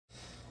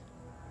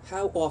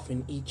How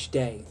often each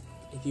day,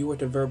 if you were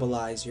to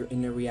verbalize your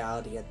inner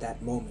reality at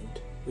that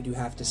moment, would you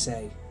have to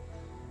say,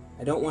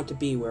 I don't want to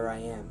be where I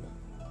am?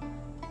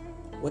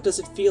 What does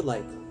it feel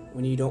like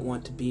when you don't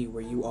want to be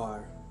where you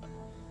are?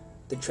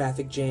 The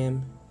traffic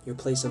jam, your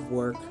place of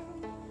work,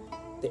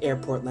 the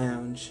airport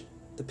lounge,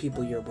 the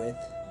people you're with.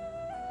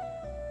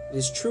 It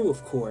is true,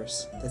 of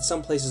course, that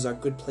some places are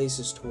good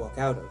places to walk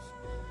out of,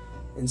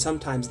 and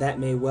sometimes that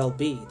may well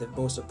be the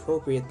most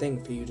appropriate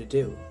thing for you to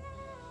do.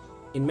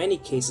 In many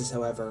cases,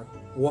 however,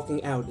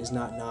 walking out is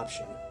not an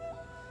option.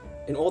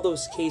 In all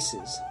those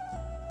cases,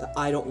 the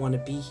I don't want to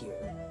be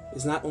here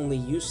is not only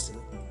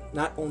useless,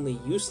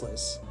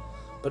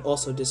 but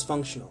also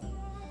dysfunctional.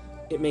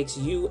 It makes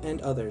you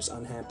and others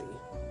unhappy.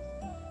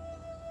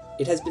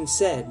 It has been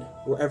said,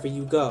 wherever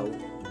you go,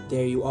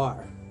 there you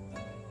are.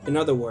 In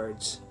other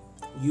words,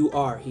 you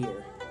are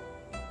here.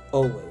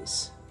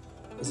 Always.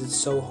 Is it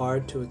so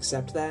hard to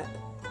accept that?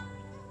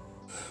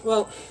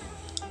 Well,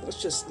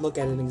 let's just look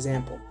at an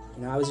example.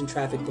 I was in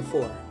traffic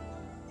before.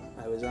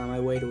 I was on my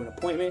way to an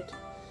appointment.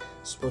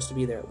 Supposed to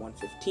be there at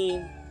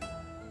 1:15.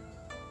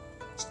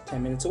 It's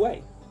 10 minutes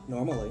away,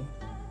 normally.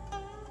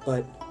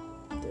 But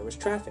there was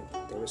traffic.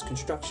 There was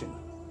construction.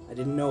 I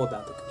didn't know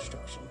about the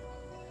construction.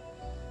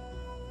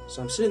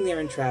 So I'm sitting there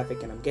in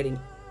traffic and I'm getting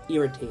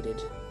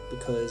irritated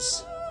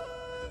because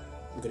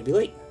I'm going to be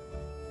late.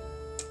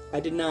 I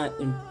did not,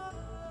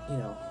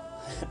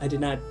 I did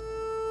not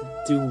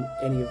do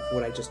any of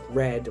what I just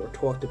read or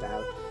talked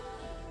about.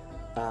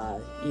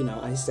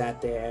 I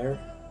sat there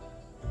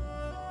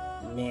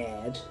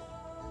mad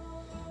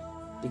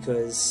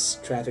because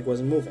traffic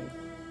wasn't moving.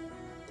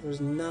 There was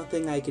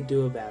nothing I could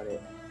do about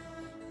it.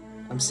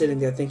 I'm sitting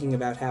there thinking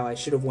about how I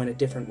should have went a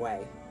different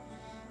way.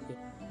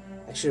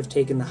 I should have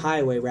taken the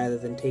highway rather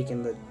than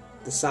taking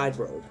the side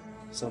road.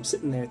 So I'm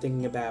sitting there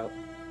thinking about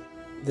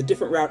the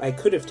different route I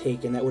could have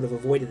taken that would have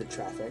avoided the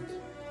traffic.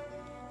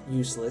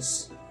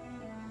 Useless.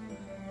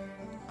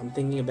 I'm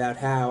thinking about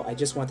how I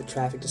just want the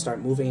traffic to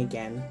start moving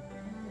again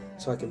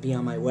so I can be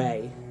on my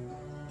way.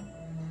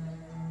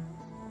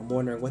 I'm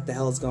wondering what the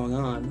hell is going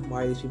on.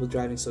 Why are these people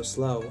driving so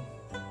slow?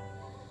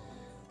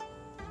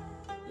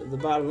 The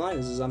bottom line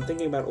is I'm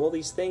thinking about all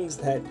these things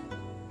that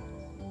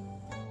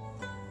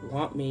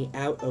want me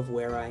out of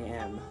where I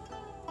am.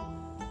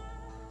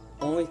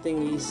 Only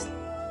thing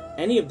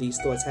any of these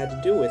thoughts had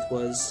to do with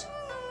was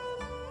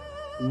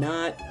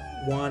not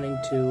wanting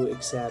to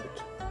accept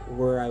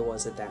where I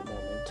was at that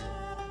moment.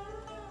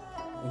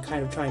 And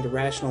kind of trying to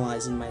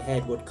rationalize in my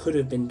head what could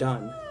have been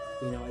done.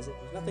 As if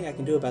there's nothing I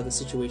can do about the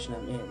situation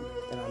I'm in.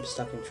 That I'm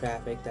stuck in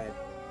traffic, that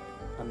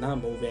I'm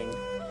not moving,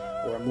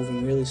 or I'm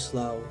moving really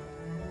slow.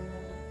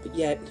 But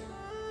yet,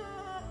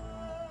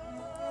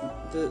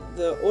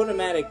 the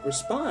automatic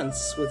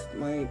response with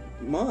my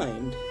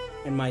mind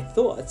and my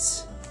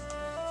thoughts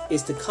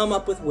is to come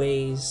up with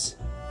ways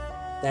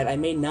that I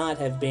may not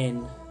have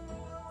been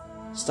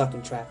stuck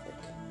in traffic.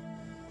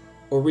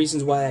 Or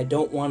reasons why I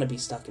don't want to be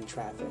stuck in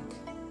traffic.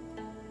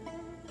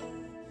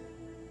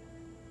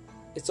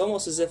 It's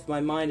almost as if my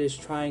mind is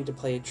trying to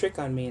play a trick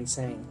on me and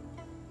saying,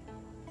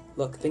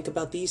 look, think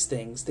about these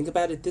things, think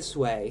about it this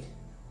way,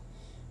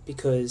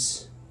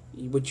 because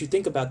what you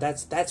think about,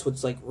 that's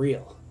what's like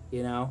real,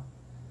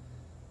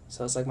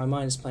 So it's like my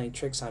mind is playing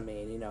tricks on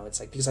me, and it's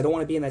like, because I don't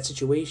want to be in that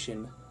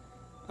situation,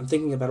 I'm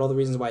thinking about all the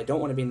reasons why I don't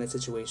want to be in that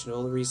situation,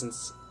 all the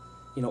reasons,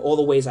 all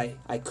the ways I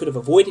could have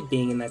avoided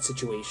being in that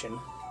situation,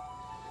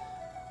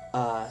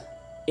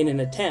 in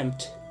an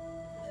attempt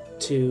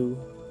to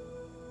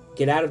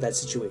get out of that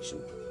situation.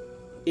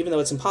 Even though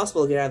it's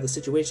impossible to get out of the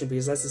situation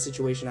because that's the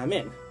situation I'm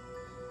in.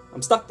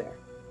 I'm stuck there.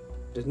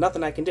 There's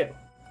nothing I can do.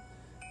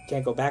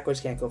 Can't go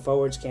backwards, can't go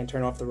forwards, can't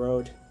turn off the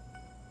road.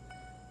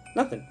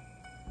 Nothing.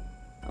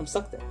 I'm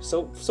stuck there.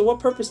 So what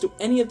purpose do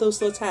any of those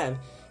thoughts have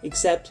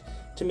except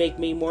to make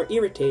me more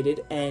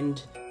irritated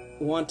and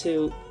want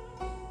to,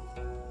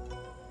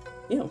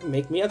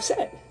 make me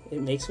upset? It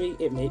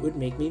would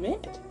make me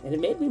mad. And it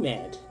made me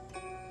mad.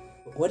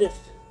 What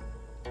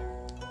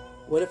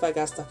if I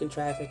got stuck in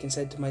traffic and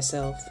said to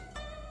myself,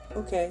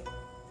 okay,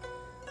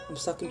 I'm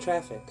stuck in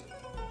traffic.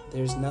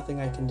 There's nothing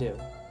I can do.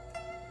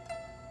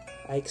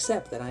 I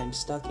accept that I am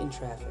stuck in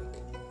traffic.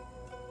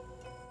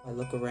 I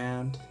look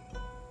around.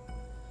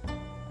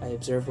 I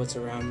observe what's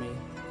around me.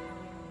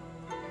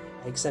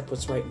 I accept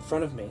what's right in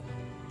front of me.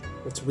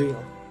 What's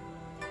real.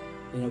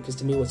 Because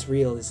to me what's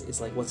real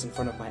is like what's in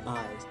front of my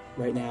eyes.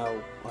 Right now,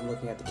 I'm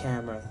looking at the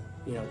camera.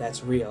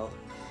 That's real.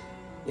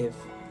 If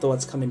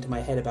thoughts come into my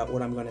head about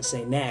what I'm going to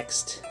say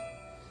next,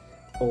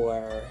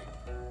 or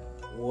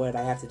what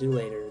I have to do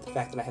later, the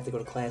fact that I have to go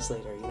to class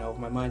later, if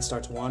my mind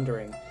starts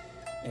wandering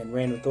and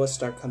random thoughts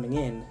start coming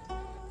in,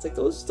 it's like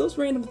those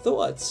random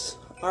thoughts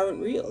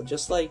aren't real,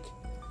 just like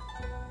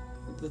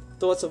the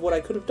thoughts of what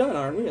I could have done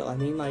aren't real.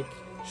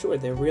 Sure,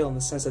 they're real in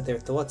the sense that they're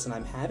thoughts and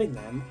I'm having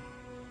them,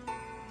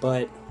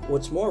 but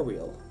what's more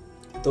real?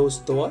 Those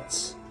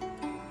thoughts,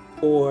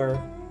 or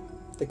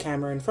the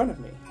camera in front of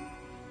me?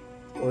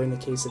 Or in the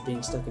case of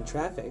being stuck in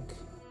traffic,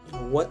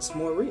 what's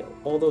more real?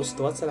 All those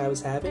thoughts that I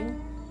was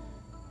having,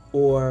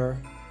 or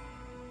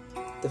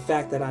the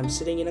fact that I'm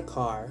sitting in a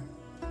car,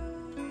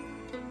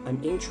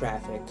 I'm in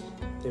traffic,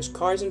 there's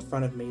cars in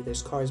front of me,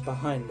 there's cars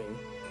behind me,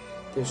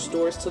 there's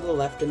stores to the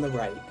left and the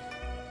right.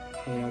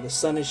 You know, the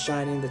sun is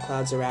shining, the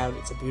clouds are out,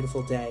 it's a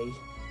beautiful day.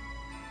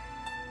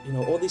 You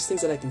know, all these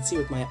things that I can see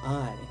with my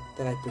eye,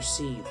 that I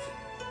perceive.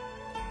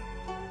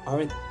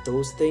 Aren't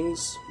those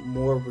things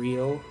more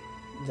real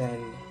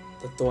than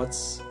the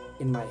thoughts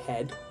in my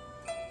head?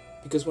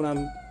 Because when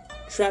I'm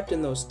trapped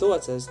in those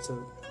thoughts as to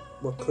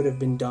what could have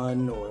been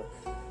done, or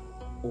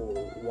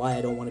why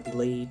I don't want to be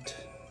late,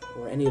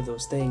 or any of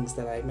those things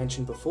that I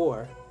mentioned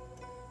before,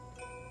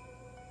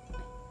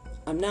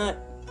 I'm not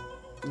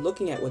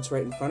looking at what's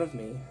right in front of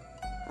me.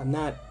 I'm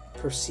not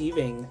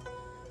perceiving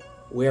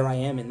where I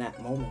am in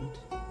that moment.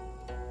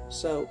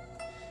 So,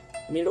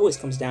 I mean, it always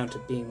comes down to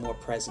being more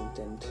present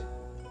and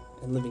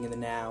living in the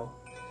now,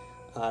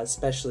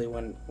 especially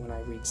when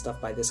I read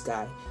stuff by this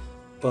guy.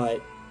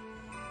 But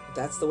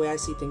that's the way I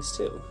see things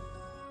too.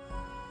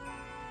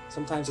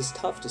 Sometimes it's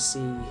tough to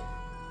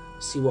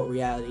see what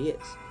reality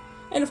is.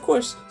 And of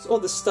course, all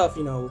this stuff,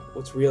 you know,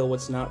 what's real,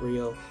 what's not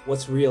real,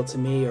 what's real to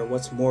me or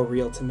what's more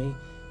real to me,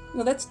 you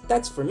know,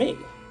 that's for me.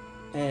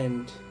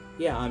 And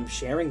yeah, I'm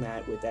sharing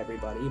that with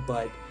everybody,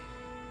 but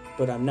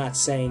I'm not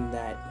saying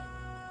that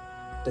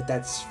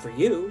that's for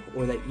you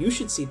or that you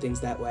should see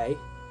things that way.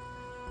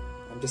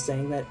 I'm just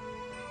saying that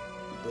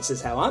this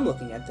is how I'm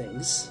looking at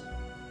things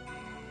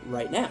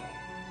right now.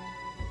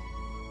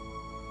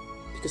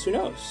 Because who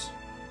knows?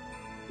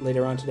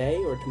 Later on today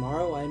or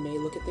tomorrow, I may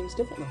look at things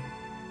differently.